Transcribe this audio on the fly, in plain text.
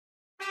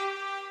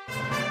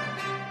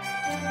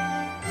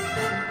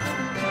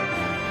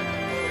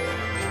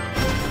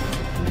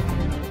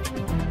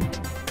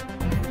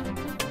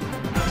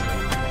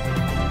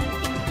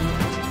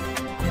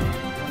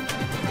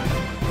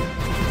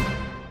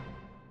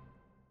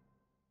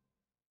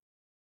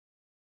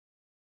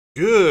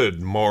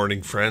Good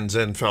morning, friends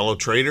and fellow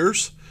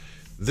traders.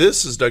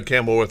 This is Doug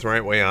Campbell with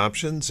Right Way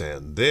Options,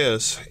 and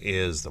this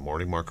is the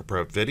morning market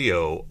prep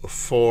video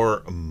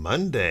for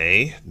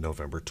Monday,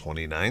 November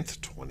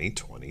 29th,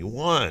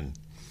 2021.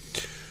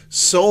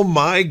 So,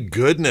 my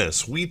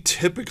goodness, we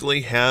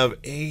typically have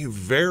a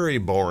very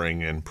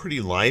boring and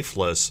pretty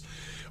lifeless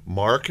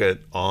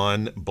market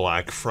on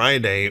Black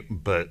Friday,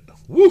 but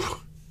whew,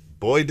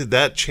 boy, did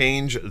that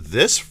change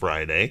this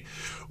Friday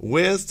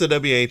with the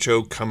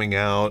WHO coming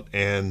out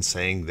and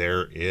saying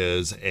there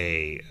is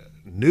a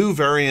new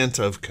variant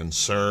of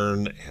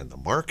concern, and the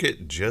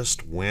market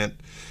just went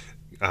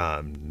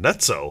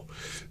nutso.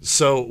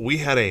 So we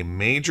had a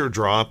major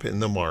drop in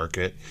the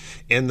market,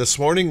 and this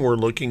morning we're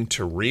looking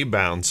to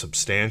rebound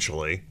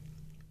substantially.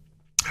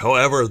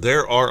 However,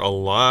 there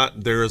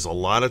is a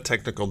lot of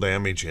technical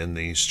damage in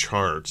these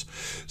charts.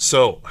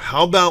 So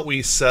how about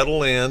we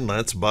settle in,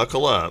 let's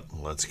buckle up,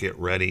 let's get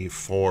ready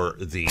for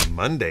the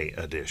Monday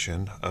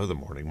edition of the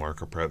Morning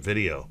Market Prep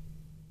video.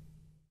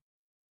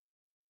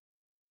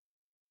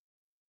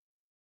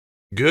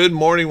 Good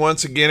morning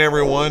once again,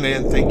 everyone,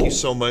 and thank you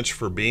so much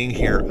for being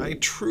here. I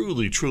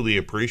truly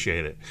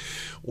appreciate it.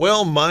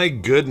 Well, my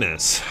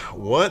goodness,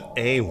 what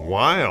a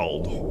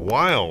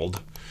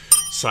wild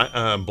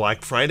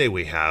Black Friday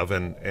we have,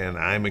 and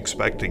I'm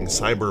expecting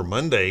Cyber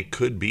Monday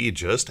could be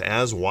just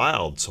as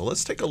wild. So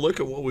let's take a look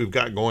at what we've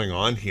got going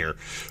on here.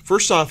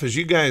 First off, as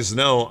you guys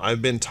know,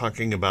 I've been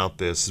talking about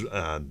this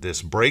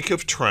break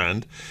of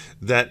trend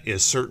that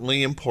is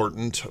certainly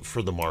important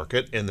for the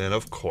market, and then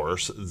of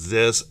course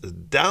this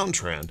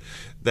downtrend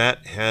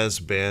that has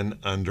been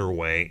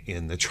underway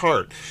in the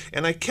chart.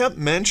 And I kept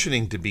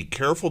mentioning to be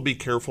careful,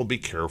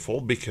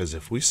 because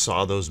if we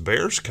saw those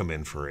bears come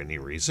in for any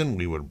reason,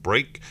 we would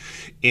break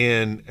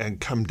in and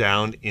come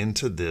down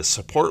into this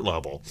support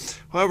level.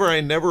 However,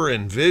 I never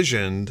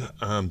envisioned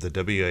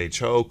the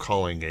WHO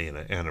calling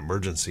an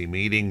emergency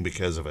meeting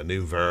because of a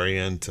new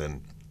variant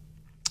and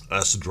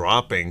us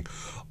dropping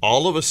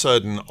all of a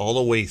sudden all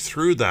the way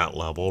through that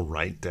level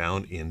right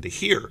down into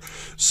here.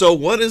 So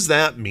what does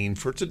that mean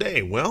for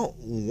today? Well,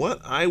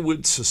 what I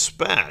would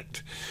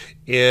suspect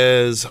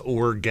is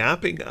we're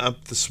gapping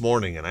up this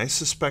morning, and I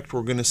suspect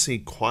we're going to see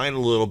quite a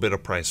little bit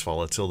of price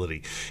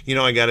volatility. You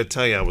know, I got to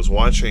tell you, I was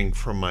watching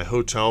from my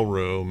hotel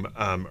room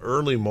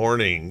early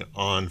morning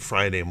on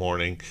Friday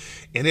morning,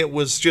 and it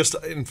was just,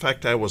 in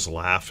fact, I was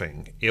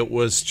laughing. It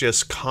was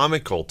just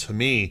comical to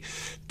me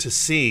to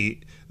see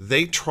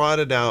they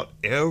trotted out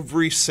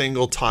every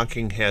single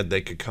talking head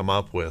they could come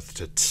up with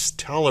to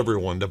tell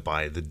everyone to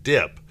buy the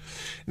dip.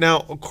 Now,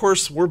 of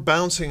course, we're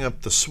bouncing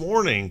up this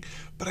morning,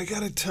 but I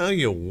got to tell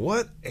you,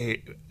 what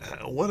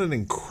an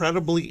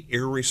incredibly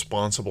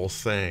irresponsible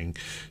thing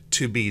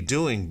to be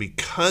doing.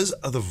 Because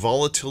of the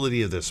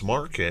volatility of this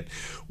market,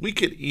 we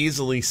could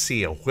easily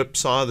see a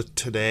whipsaw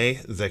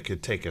today that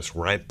could take us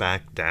right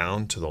back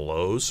down to the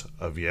lows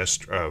of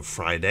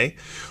Friday.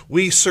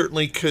 We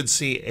certainly could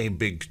see a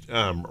big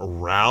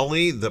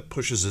rally that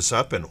pushes us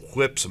up and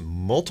whips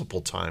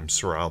multiple times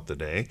throughout the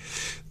day.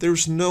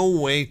 There's no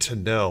way to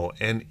know,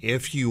 and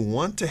if you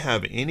want to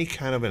have any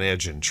kind of an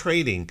edge in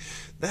trading,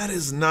 that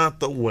is not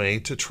the way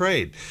to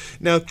trade.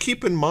 Now,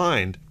 keep in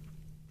mind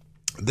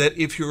that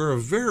if you're a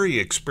very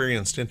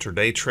experienced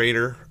intraday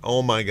trader,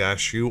 oh my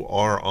gosh, you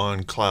are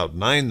on cloud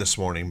nine this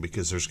morning,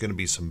 because there's going to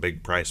be some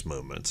big price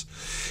movements.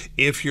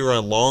 If you're a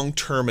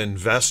long-term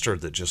investor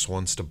that just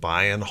wants to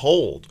buy and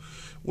hold,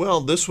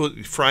 well,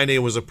 Friday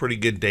was a pretty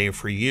good day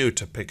for you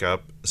to pick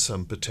up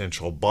some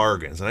potential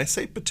bargains. And I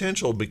say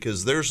potential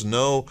because there's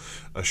no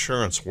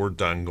assurance we're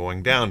done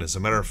going down. As a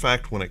matter of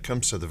fact, when it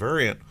comes to the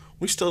variant,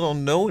 we still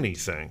don't know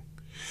anything.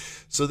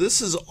 So this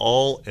is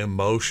all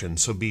emotion.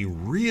 So be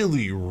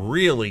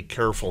really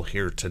careful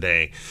here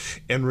today.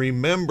 And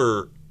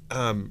remember,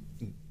 as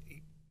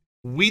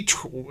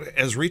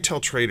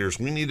retail traders,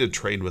 we need to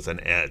trade with an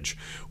edge.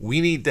 We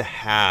need to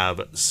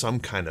have some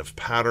kind of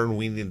pattern.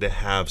 We need to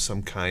have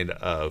some kind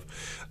of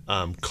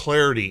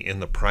clarity in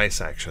the price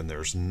action.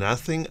 There's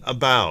nothing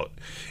about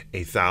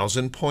a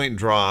 1,000-point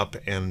drop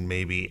and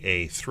maybe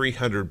a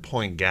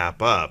 300-point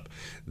gap up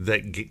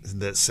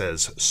that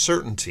says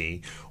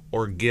certainty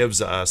or gives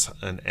us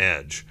an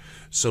edge.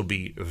 So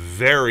be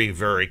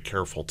very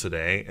careful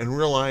today, and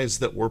realize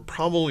that we're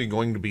probably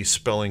going to be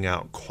spilling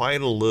out quite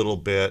a little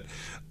bit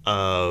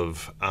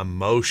of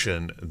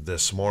emotion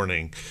this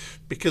morning,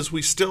 because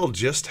we still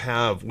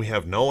we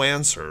have no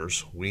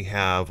answers. We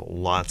have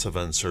lots of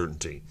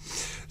uncertainty.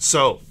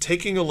 So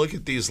taking a look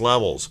at these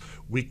levels,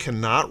 we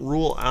cannot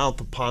rule out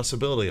the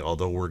possibility,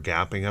 although we're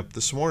gapping up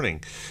this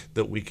morning,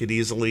 that we could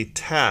easily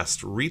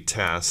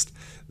retest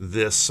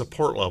this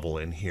support level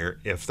in here.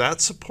 If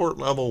that support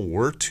level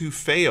were to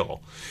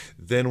fail,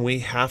 then we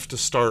have to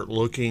start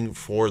looking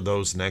for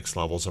those next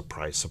levels of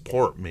price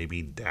support,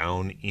 maybe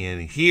down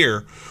in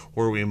here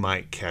where we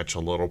might catch a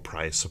little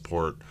price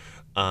support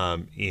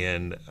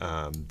in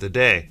the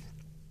day.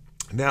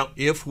 Now,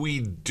 if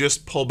we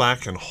just pull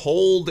back and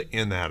hold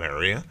in that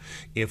area,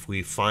 if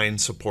we find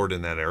support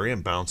in that area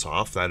and bounce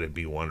off, that'd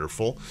be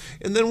wonderful.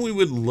 And then we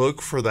would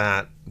look for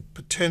that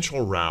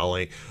potential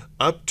rally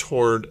up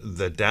toward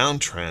the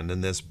downtrend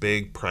and this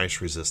big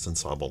price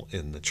resistance level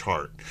in the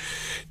chart.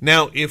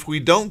 Now, if we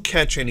don't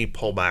catch any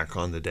pullback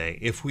on the day,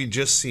 if we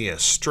just see a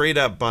straight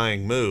up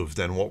buying move,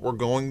 then what we're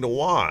going to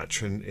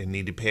watch and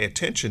need to pay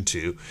attention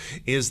to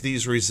is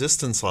these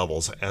resistance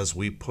levels as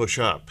we push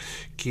up.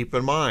 Keep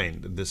in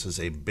mind, this is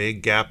a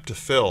big gap to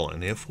fill,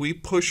 and if we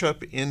push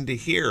up into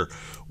here,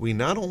 we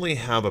not only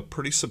have a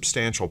pretty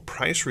substantial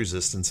price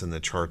resistance in the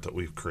chart that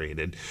we've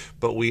created,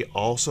 but we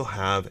also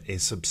have a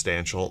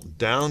substantial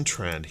downtrend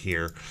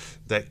here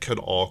that could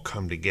all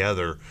come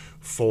together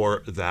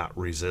for that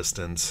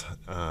resistance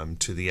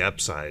to the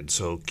upside.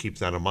 So keep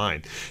that in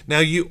mind. Now,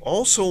 you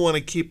also want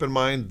to keep in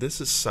mind this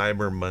is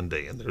Cyber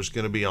Monday, and there's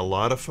going to be a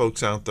lot of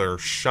folks out there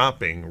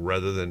shopping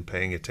rather than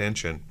paying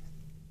attention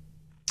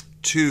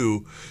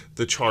to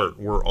the chart.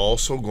 We're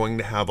also going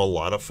to have a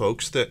lot of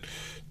folks that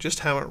just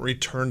haven't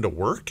returned to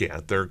work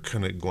yet. They're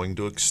going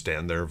to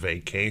extend their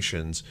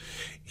vacations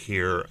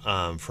here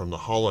from the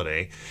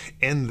holiday.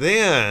 And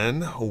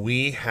then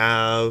we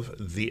have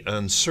the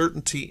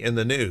uncertainty in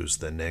the news,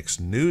 the next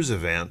news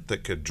event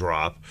that could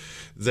drop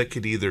that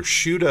could either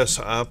shoot us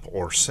up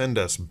or send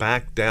us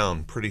back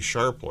down pretty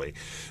sharply.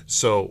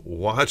 So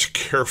watch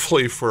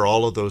carefully for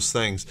all of those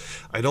things.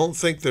 I don't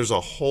think there's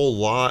a whole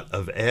lot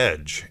of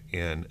edge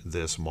in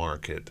this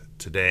market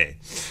today.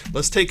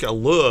 Let's take a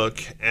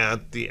look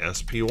at the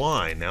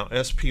SPY. Now,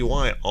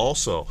 SPY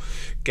also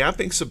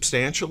gapping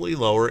substantially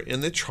lower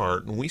in the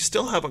chart, and we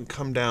still haven't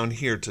come down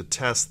here to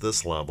test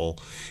this level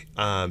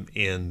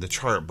in the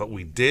chart, but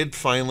we did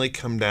finally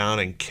come down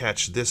and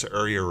catch this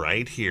area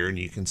right here, and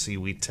you can see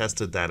we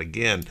tested that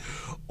again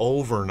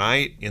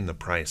overnight in the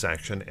price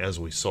action as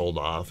we sold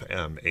off.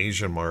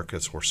 Asian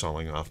markets were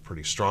selling off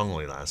pretty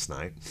strongly last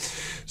night.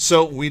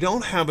 So we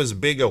don't have as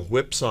big a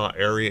whipsaw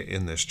area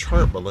in this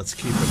chart, but let's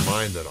keep in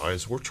mind that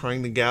as we're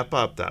trying to gap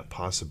up, that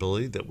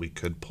possibility that we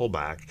could pull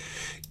back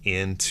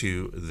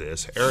into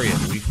this area.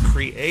 We've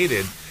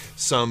created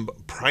some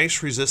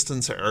price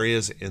resistance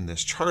areas in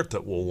this chart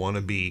that we'll want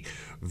to be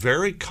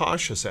very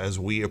cautious as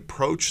we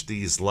approach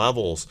these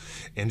levels,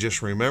 and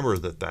just remember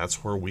that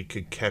that's where we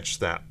could catch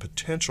that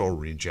potential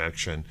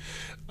rejection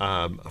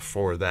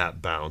for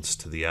that bounce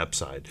to the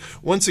upside.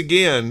 Once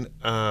again,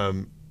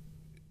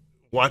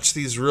 watch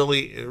these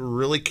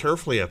really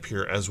carefully up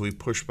here as we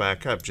push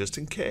back up, just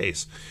in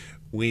case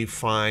we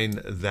find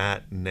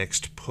that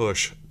next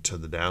push to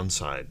the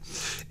downside.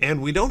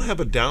 And we don't have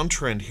a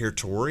downtrend here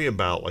to worry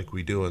about like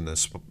we do in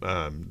this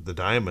the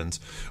diamonds,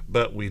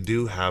 but we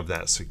do have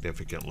that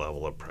significant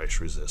level of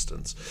price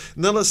resistance.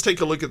 And then let's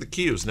take a look at the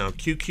Qs. Now,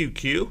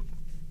 QQQ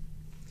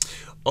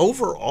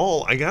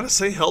overall, I gotta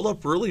say, held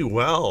up really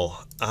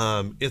well.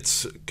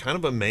 It's kind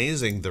of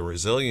amazing the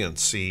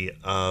resiliency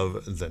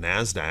of the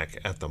NASDAQ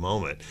at the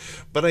moment.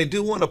 But I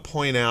do want to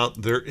point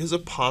out there is a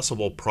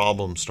possible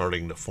problem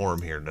starting to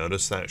form here.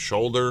 Notice that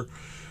shoulder.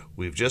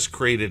 We've just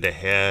created a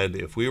head.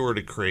 If we were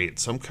to create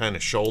some kind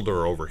of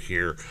shoulder over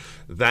here,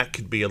 that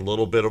could be a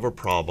little bit of a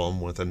problem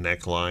with a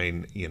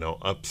neckline, you know,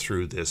 up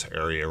through this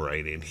area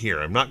right in here.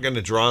 I'm not going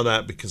to draw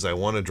that because I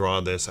want to draw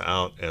this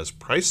out as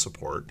price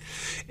support.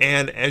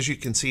 And as you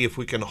can see, if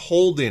we can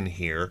hold in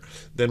here,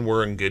 then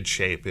we're in good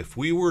shape. If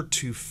we were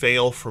to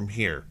fail from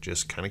here,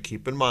 just kind of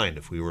keep in mind,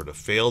 if we were to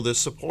fail this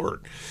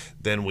support,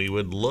 then we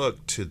would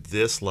look to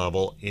this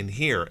level in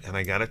here. And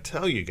I got to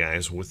tell you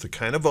guys, with the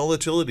kind of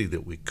volatility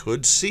that we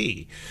could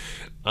see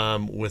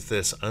with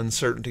this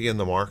uncertainty in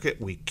the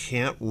market, we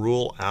can't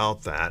rule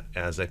out that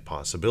as a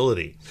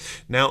possibility.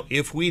 Now,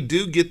 if we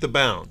do get the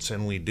bounce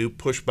and we do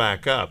push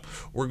back up,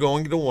 we're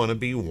going to want to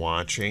be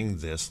watching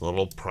this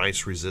little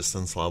price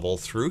resistance level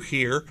through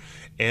here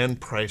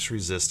and price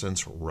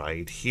resistance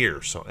right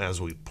here. So as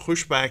we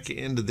push back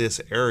into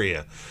this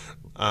area,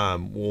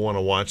 we'll want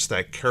to watch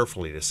that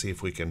carefully to see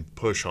if we can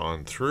push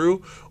on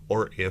through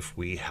or if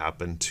we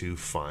happen to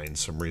find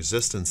some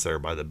resistance there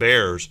by the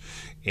bears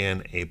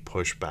and a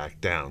push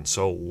back down.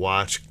 So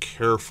watch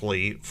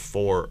carefully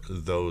for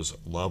those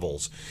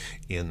levels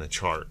in the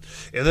chart.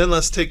 And then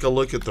let's take a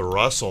look at the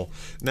Russell.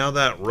 Now,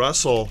 that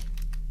Russell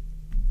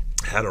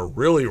had a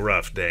really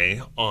rough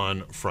day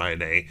on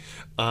Friday,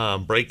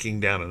 breaking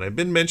down. And I've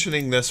been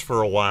mentioning this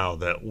for a while,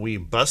 that we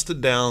busted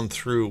down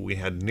through, we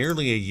had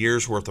nearly a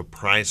year's worth of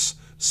price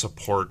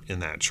support in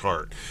that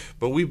chart,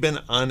 but we've been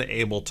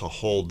unable to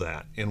hold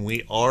that, and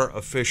we are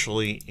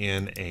officially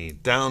in a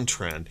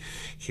downtrend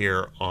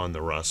here on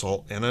the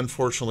Russell, and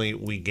unfortunately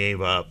we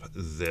gave up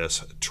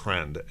this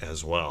trend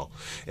as well,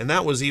 and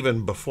that was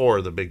even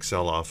before the big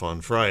sell-off on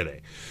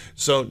Friday.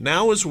 So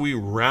now as we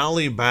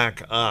rally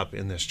back up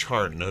in this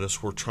chart,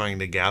 notice we're trying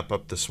to gap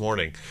up this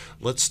morning.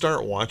 Let's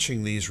start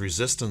watching these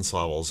resistance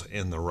levels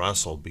in the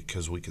Russell,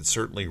 because we could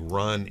certainly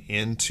run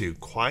into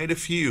quite a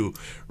few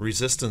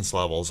resistance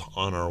levels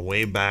on our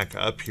way back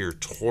up here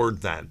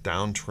toward that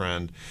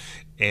downtrend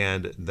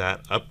and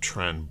that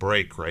uptrend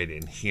break right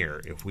in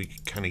here. If we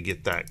kind of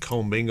get that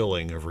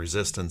commingling of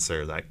resistance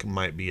there, that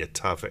might be a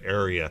tough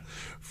area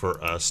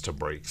for us to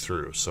break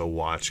through. So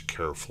watch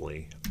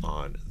carefully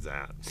on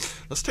that.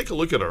 Let's take a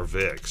look at our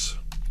VIX.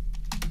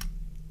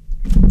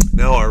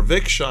 Now our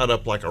VIX shot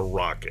up like a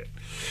rocket,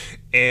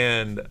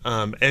 and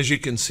as you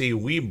can see,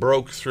 we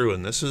broke through,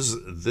 and this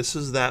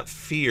is that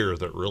fear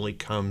that really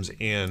comes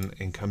in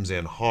and comes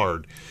in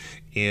hard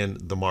in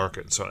the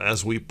market. So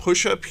as we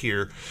push up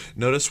here,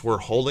 notice we're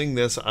holding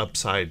this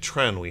upside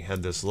trend. We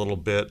had this little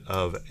bit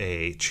of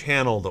a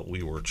channel that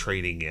we were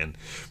trading in,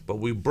 but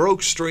we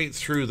broke straight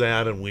through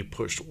that and we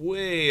pushed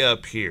way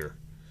up here.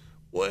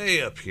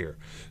 Way up here.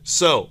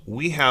 So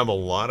we have a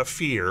lot of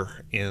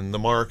fear in the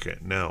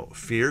market. Now,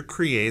 fear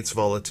creates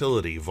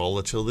volatility.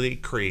 Volatility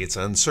creates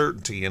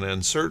uncertainty, and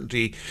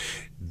uncertainty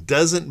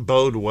doesn't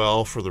bode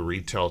well for the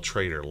retail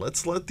trader.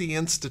 Let's let the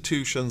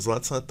institutions,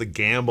 let's let the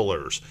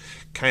gamblers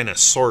kind of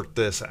sort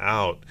this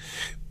out.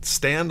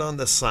 Stand on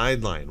the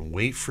sideline.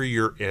 Wait for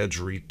your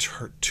edge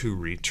to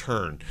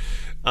return.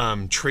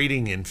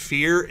 Trading in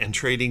fear and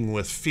trading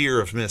with fear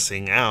of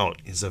missing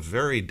out is a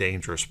very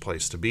dangerous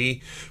place to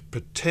be,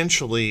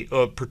 potentially,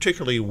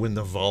 particularly when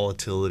the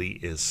volatility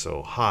is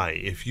so high.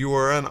 If you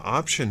are an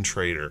option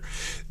trader,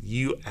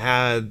 you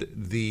add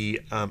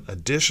the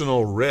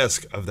additional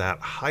risk of that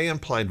high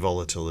implied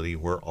volatility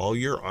where all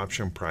your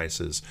option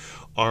prices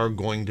are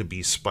going to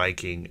be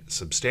spiking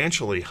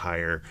substantially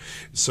higher,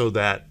 so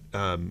that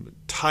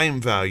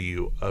time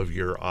value of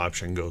your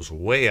option goes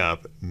way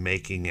up,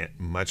 making it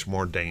much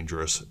more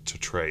dangerous to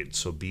trade.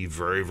 So be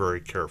very,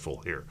 very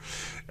careful here.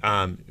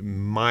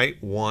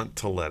 Might want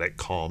to let it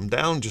calm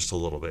down just a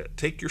little bit.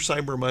 Take your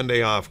Cyber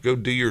Monday off, go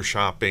do your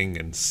shopping,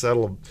 and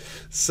settle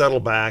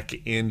back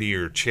into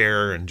your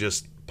chair and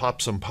just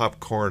pop some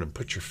popcorn and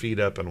put your feet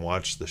up and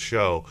watch the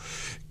show,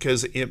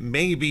 because it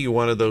may be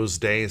one of those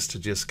days to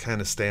just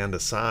kind of stand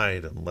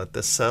aside and let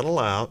this settle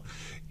out,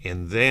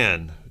 and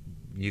then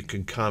you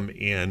can come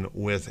in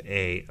with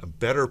a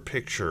better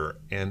picture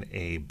and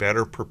a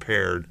better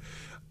prepared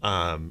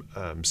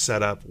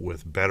setup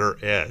with better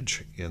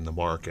edge in the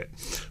market.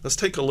 Let's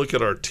take a look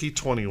at our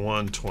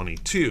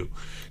T2122.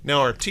 Now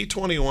our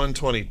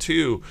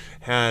T2122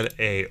 had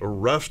a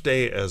rough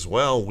day as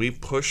well. We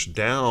pushed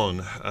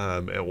down.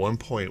 At one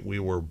point we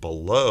were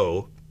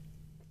below,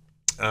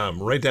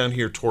 right down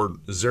here toward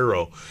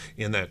zero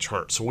in that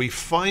chart. So we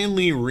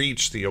finally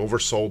reached the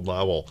oversold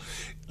level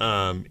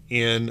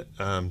in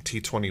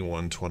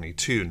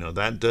T2122. Now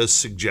that does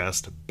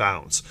suggest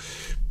bounce,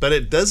 but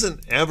it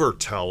doesn't ever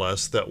tell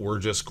us that we're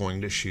just going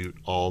to shoot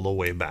all the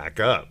way back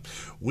up.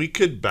 We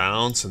could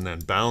bounce and then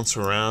bounce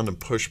around and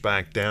push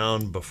back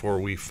down before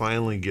we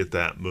finally get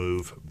that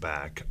move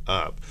back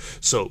up.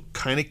 So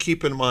kind of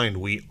keep in mind,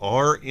 we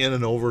are in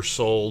an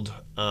oversold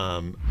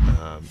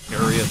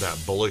area, that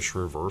bullish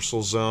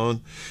reversal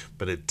zone,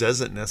 but it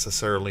doesn't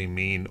necessarily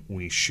mean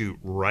we shoot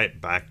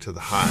right back to the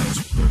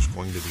highs. There's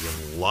going to be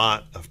a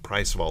lot of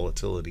price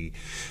volatility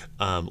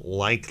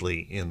likely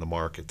in the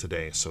market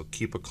today, so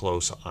keep a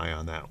close eye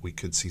on that. We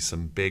could see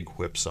some big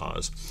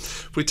whipsaws.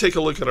 If we take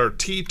a look at our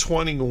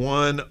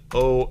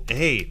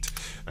T2108,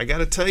 I got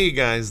to tell you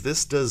guys,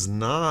 this does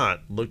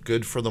not look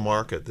good for the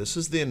market. This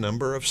is the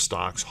number of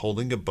stocks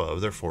holding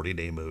above their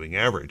 40-day moving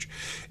average,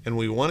 and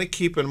we want to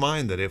keep in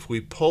mind that if we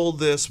pull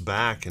this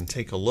back and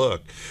take a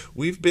look,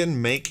 we've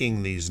been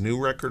making these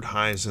new record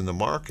highs in the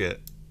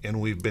market, and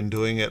we've been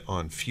doing it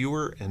on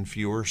fewer and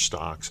fewer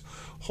stocks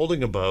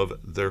holding above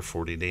their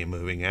 40-day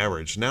moving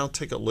average. Now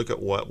take a look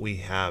at what we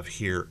have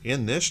here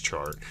in this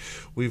chart.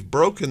 We've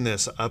broken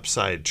this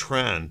upside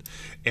trend,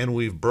 and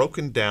we've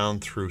broken down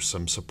through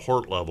some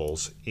support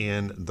levels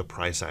in the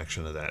price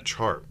action of that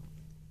chart.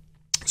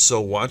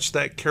 So watch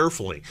that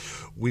carefully.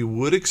 We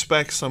would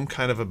expect some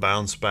kind of a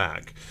bounce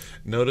back.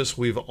 Notice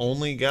we've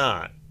only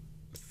got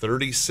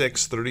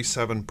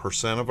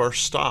 36-37% of our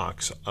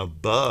stocks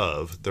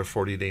above their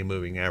 40-day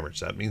moving average.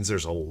 That means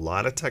there's a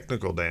lot of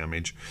technical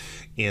damage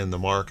in the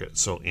market.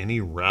 So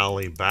any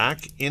rally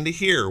back into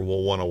here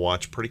we'll want to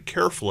watch pretty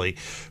carefully,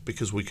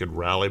 because we could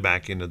rally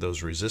back into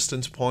those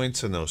resistance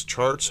points in those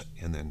charts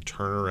and then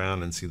turn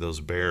around and see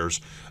those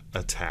bears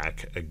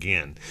attack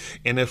again.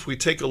 And if we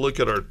take a look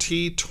at our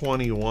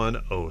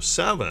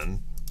T2107,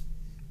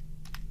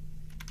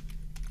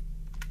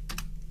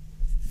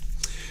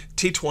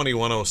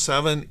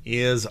 T2107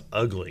 is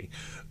ugly.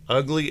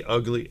 Ugly,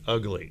 ugly,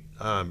 ugly.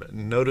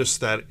 Notice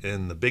that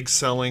in the big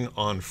selling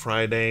on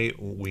Friday,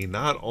 we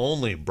not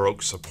only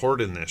broke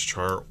support in this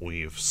chart,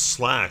 we've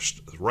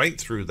slashed right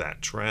through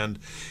that trend,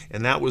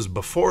 and that was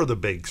before the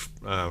big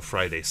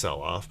Friday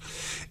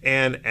sell-off.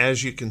 And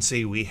as you can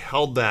see, we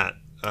held that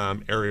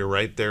area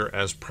right there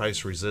as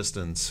price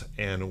resistance,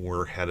 and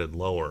we're headed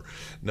lower.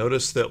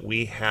 Notice that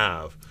we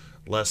have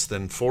Less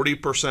than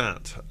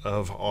 40%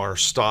 of our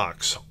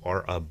stocks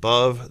are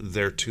above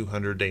their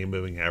 200-day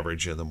moving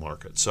average in the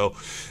market. So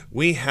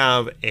we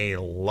have a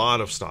lot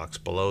of stocks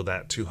below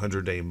that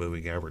 200-day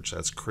moving average.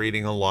 That's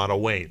creating a lot of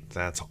weight.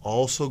 That's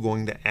also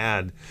going to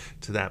add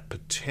to that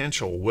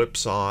potential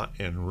whipsaw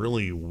and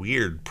really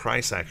weird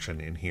price action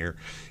in here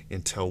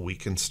until we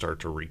can start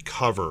to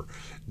recover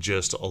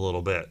just a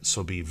little bit.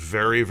 So be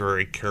very,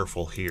 very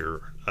careful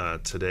here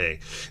today.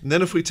 And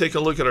then if we take a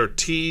look at our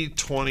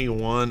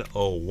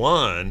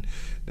T2101,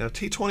 now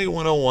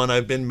T2101,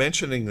 I've been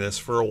mentioning this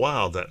for a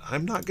while, that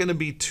I'm not going to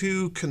be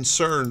too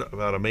concerned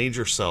about a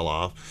major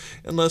sell-off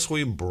unless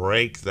we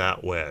break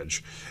that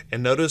wedge.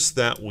 And notice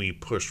that we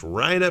pushed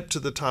right up to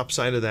the top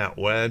side of that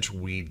wedge.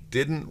 We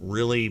didn't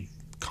really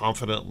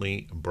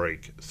confidently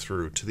break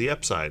through to the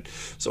upside.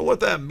 So what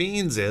that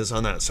means is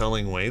on that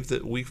selling wave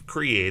that we've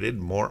created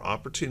more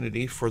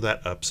opportunity for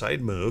that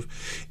upside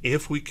move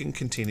if we can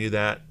continue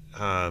that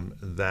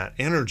that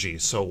energy.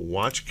 So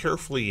watch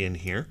carefully in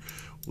here.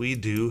 We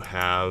do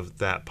have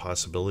that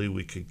possibility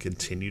we could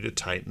continue to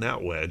tighten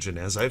that wedge. And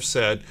as I've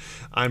said,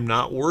 I'm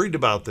not worried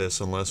about this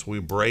unless we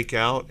break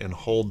out and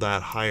hold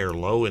that higher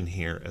low in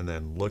here and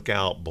then look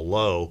out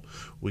below.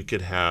 We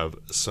could have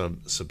some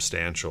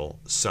substantial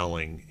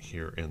selling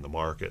here in the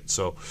market.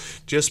 So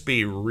just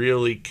be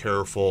really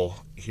careful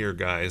here,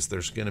 guys.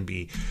 There's going to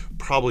be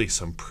probably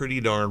some pretty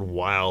darn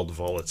wild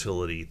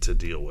volatility to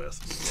deal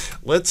with.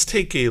 Let's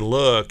take a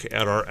look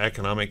at our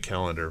economic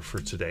calendar for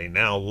today.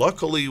 Now,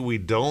 luckily, we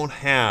don't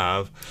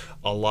have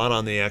a lot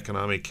on the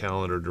economic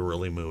calendar to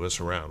really move us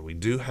around. We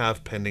do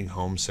have pending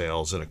home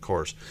sales, and of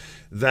course,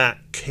 that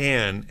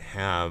can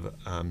have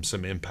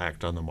some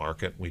impact on the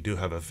market. We do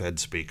have a Fed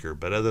speaker,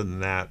 but other than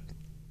that,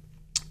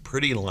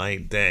 pretty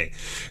light day.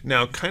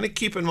 Now, kind of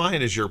keep in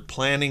mind as you're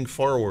planning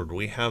forward,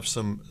 we have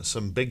some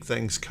big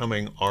things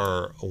coming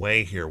our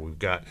way here. We've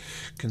got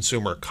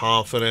consumer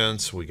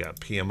confidence, we got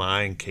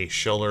PMI and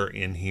Case-Shiller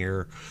in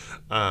here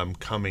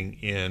coming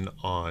in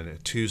on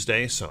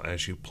Tuesday. So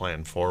as you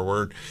plan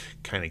forward,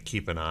 kind of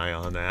keep an eye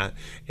on that.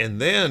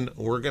 And then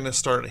we're going to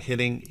start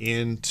hitting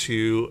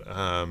into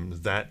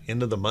that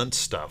end of the month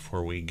stuff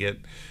where we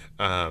get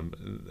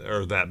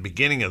or that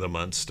beginning of the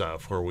month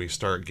stuff where we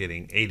start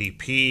getting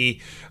ADP,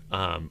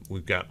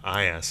 we've got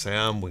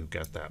ISM, we've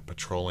got that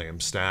petroleum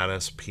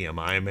status,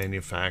 PMI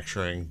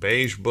manufacturing,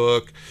 beige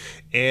book,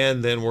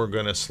 and then we're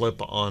going to slip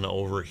on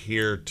over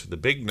here to the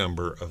big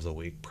number of the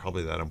week,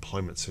 probably that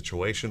employment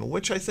situation,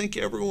 which I think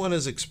everyone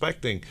is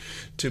expecting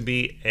to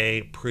be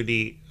a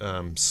pretty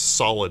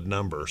solid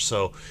number.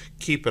 So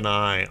keep an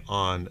eye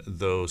on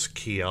those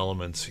key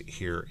elements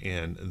here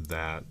in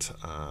that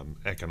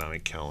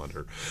economic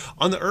calendar.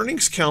 On the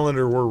earnings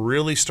calendar, we're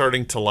really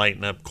starting to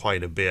lighten up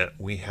quite a bit.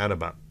 We had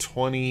about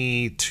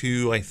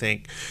 22, I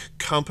think,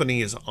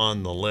 companies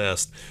on the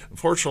list.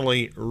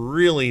 Unfortunately,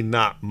 really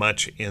not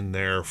much in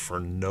there for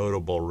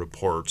notable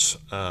reports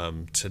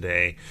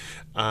today.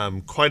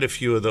 Quite a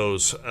few of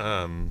those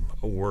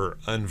were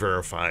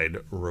unverified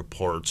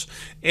reports,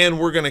 and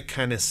we're going to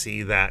kind of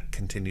see that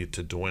continue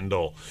to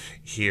dwindle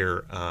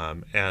here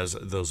as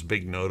those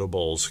big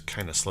notables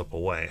kind of slip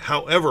away.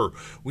 However,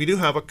 we do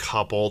have a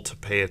couple to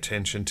pay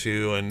attention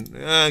to, and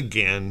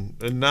again,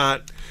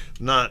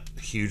 not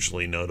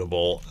hugely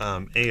notable.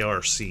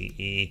 ARCE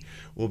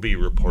will be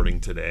reporting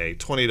today.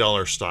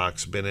 $20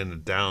 stocks, been in a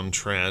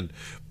downtrend,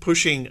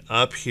 pushing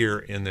up here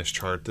in this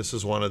chart. This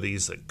is one of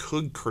these that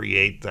could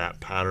create that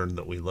pattern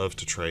that we love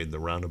to trade, the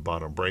rounded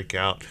bottom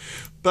breakout.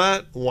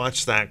 But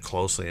watch that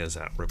closely as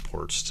that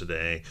reports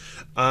today.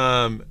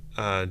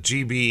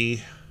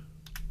 GB,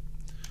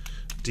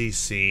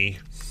 DC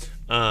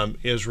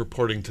is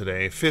reporting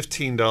today.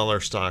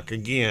 $15 stock.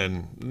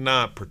 Again,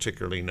 not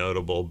particularly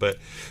notable, but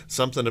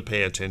something to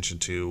pay attention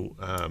to.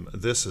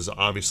 This has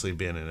obviously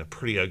been in a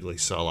pretty ugly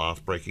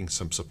sell-off, breaking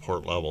some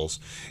support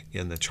levels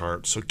in the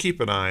chart. So keep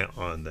an eye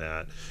on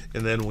that.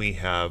 And then we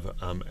have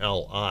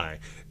LI.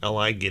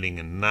 LI getting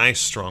a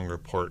nice strong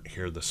report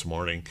here this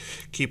morning.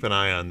 Keep an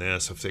eye on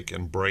this if they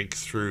can break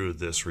through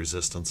this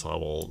resistance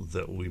level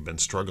that we've been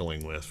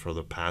struggling with for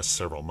the past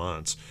several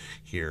months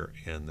here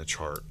in the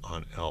chart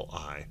on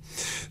LI.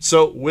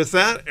 So with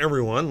that,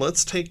 everyone,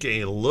 let's take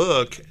a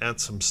look at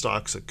some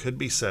stocks that could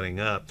be setting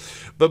up.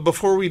 But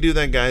before we do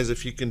that, guys,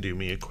 if you can do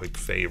me a quick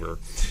favor,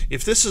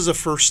 if this is the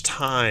first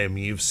time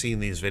you've seen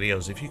these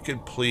videos, if you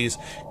could please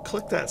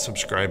click that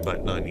subscribe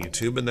button on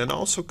YouTube and then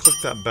also click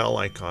that bell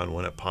icon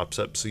when it pops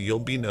up so you'll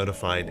be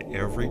notified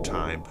every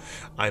time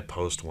I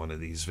post one of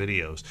these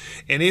videos.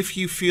 And if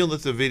you feel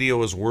that the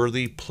video is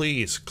worthy,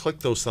 please click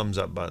those thumbs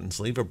up buttons,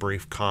 leave a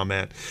brief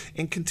comment,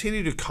 and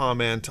continue to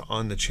comment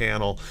on the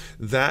channel.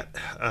 That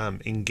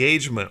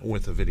engagement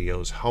with the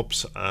videos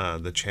helps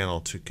the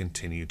channel to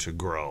continue to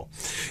grow.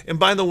 And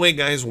by the way,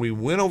 guys, we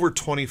went over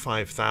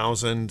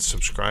 25,000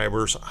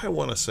 subscribers. I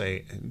want to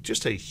say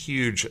just a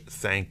huge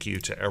thank you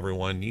to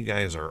everyone. You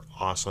guys are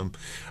awesome.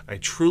 I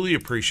truly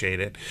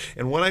appreciate it.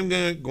 And what I'm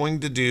going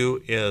to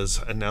do is,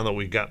 now that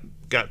we've got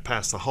got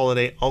past the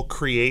holiday, I'll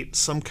create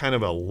some kind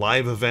of a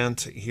live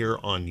event here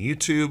on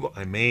YouTube.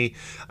 I may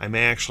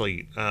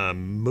actually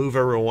move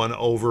everyone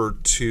over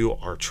to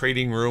our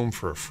trading room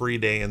for a free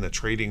day in the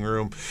trading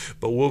room,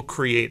 but we'll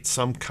create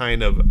some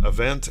kind of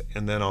event,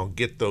 and then I'll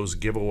get those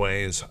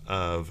giveaways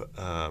of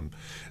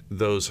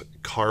those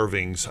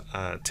carvings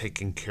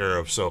taken care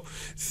of. So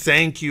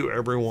thank you,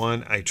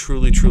 everyone. I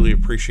truly, truly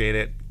appreciate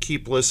it.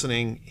 Keep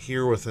listening.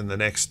 Here within the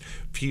next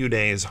few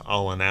days,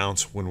 I'll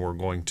announce when we're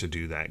going to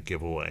do that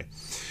giveaway.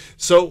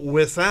 So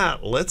with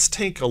that, let's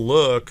take a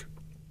look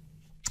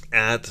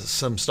at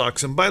some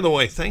stocks. And by the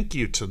way, thank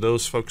you to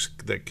those folks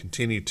that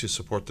continue to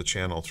support the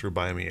channel through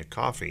Buy Me a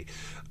Coffee.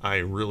 I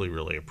really,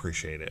 really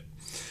appreciate it.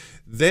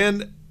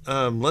 Then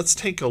let's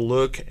take a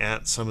look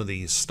at some of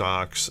these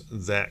stocks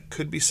that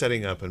could be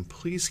setting up. And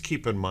please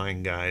keep in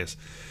mind, guys,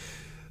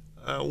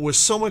 with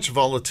so much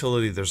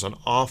volatility, there's an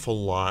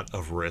awful lot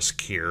of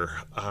risk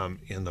here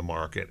in the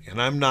market.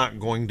 And I'm not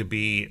going to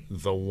be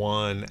the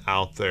one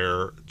out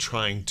there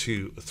trying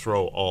to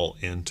throw all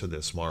into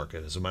this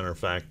market. As a matter of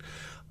fact,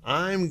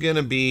 I'm going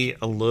to be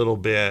a little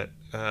bit,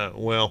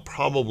 well,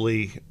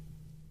 probably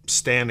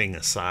standing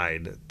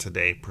aside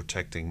today,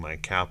 protecting my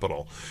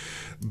capital.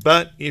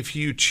 But if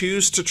you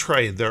choose to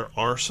trade, there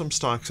are some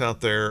stocks out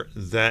there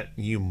that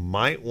you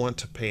might want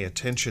to pay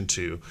attention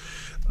to.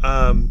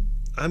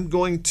 I'm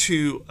going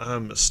to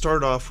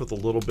start off with a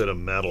little bit of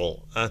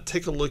metal.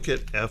 Take a look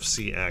at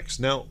FCX.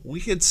 Now, we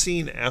had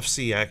seen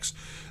FCX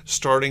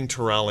starting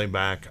to rally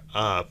back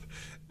up.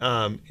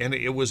 And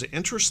it was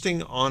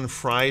interesting on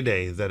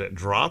Friday that it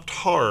dropped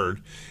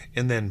hard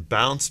and then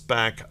bounced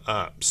back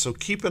up. So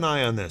keep an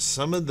eye on this.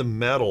 Some of the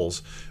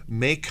metals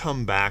may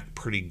come back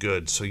pretty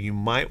good, so you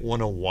might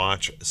want to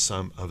watch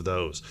some of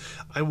those.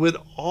 I would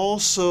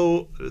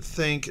also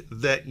think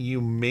that you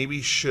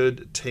maybe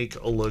should take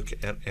a look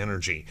at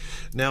energy.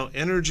 Now,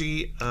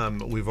 energy,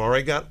 we've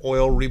already got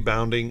oil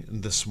rebounding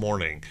this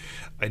morning.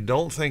 I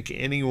don't think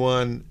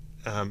anyone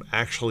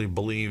actually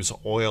believes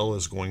oil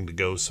is going to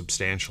go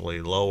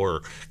substantially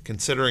lower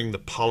considering the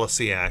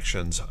policy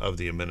actions of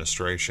the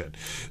administration.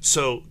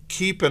 So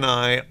keep an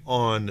eye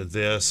on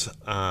this.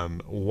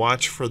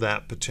 Watch for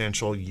that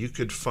potential. You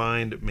could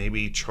find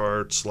maybe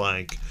charts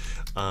like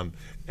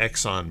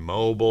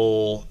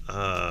ExxonMobil,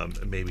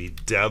 maybe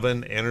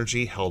Devon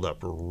Energy held up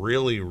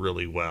really,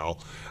 really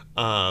well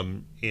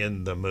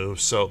in the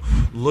move. So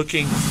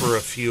looking for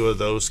a few of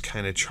those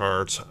kind of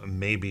charts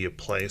may be a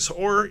place,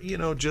 or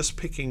just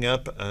picking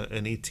up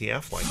an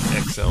ETF like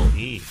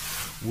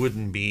XLE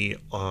wouldn't be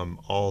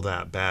all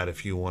that bad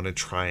if you want to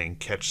try and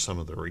catch some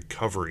of the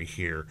recovery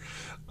here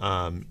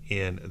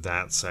in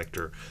that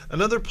sector.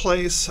 Another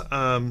place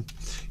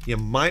you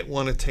might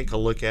want to take a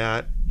look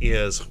at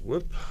is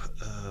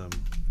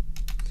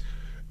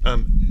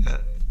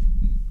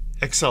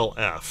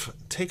XLF.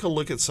 Take a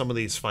look at some of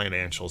these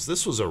financials.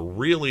 This was a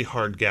really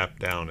hard gap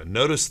down, and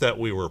notice that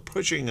we were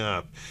pushing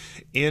up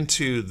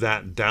into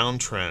that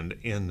downtrend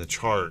in the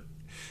chart.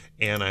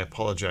 And I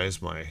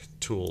apologize, my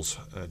tools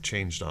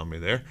changed on me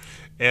there.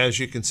 As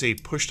you can see,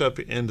 pushed up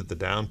into the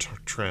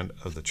downtrend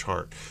of the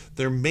chart.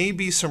 There may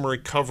be some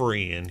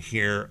recovery in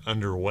here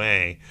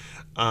underway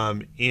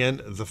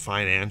in the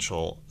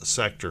financial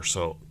sector,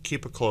 so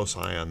keep a close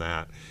eye on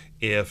that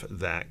if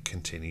that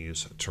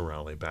continues to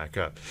rally back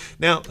up.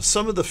 Now,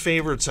 some of the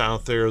favorites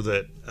out there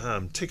that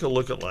take a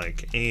look at,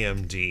 like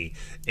AMD.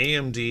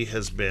 AMD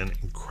has been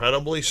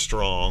incredibly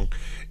strong,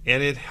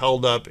 and it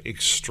held up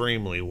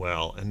extremely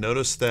well. And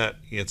notice that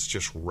it's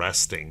just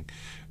resting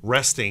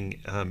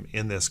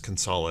in this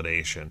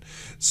consolidation.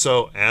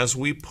 So as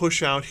we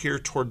push out here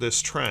toward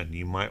this trend,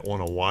 you might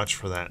want to watch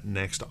for that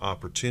next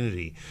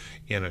opportunity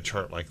in a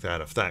chart like that,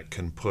 if that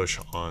can push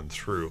on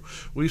through.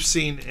 We've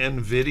seen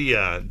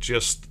NVIDIA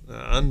just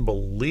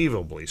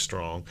unbelievably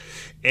strong,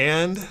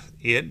 and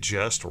it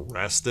just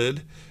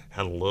rested.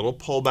 Had a little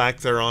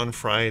pullback there on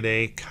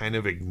Friday, kind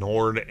of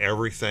ignored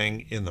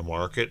everything in the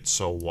market.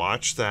 So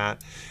watch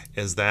that.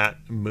 As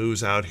that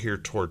moves out here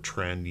toward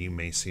trend, you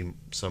may see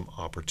some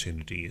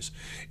opportunities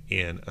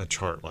in a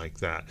chart like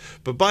that.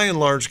 But by and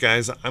large,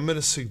 guys, I'm going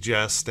to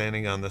suggest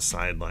standing on the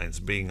sidelines,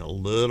 being a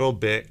little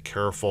bit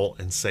careful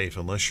and safe,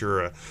 unless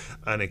you're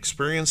an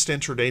experienced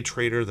intraday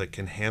trader that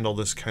can handle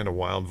this kind of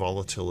wild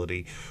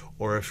volatility,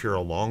 or if you're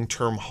a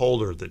long-term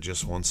holder that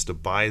just wants to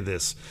buy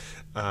this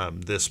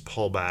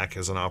pullback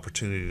as an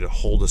opportunity to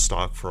hold a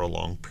stock for a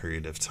long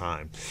period of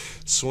time.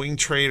 Swing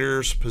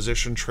traders,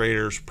 position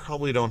traders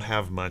probably don't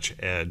have much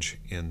edge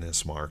in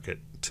this market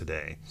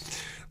today.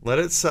 Let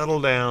it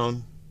settle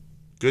down.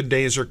 Good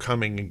days are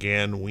coming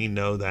again. We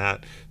know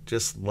that.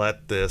 Just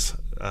let this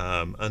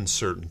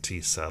uncertainty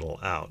settle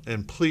out.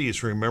 And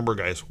please remember,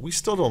 guys, we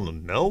still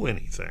don't know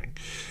anything.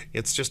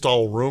 It's just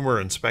all rumor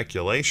and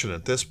speculation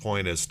at this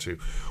point as to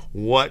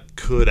what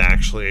could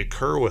actually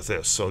occur with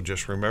this. So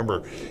just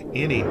remember,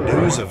 any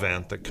news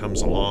event that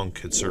comes along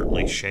could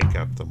certainly shake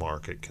up the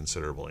market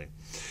considerably.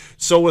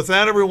 So with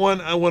that, everyone,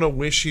 I want to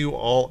wish you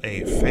all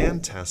a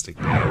fantastic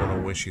day. I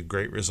want to wish you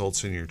great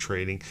results in your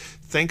trading.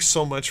 Thanks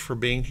so much for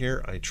being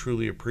here. I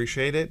truly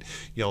appreciate it.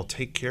 Y'all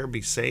take care.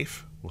 Be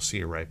safe. We'll see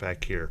you right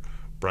back here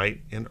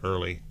bright and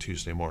early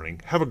Tuesday morning.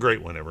 Have a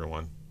great one,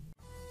 everyone.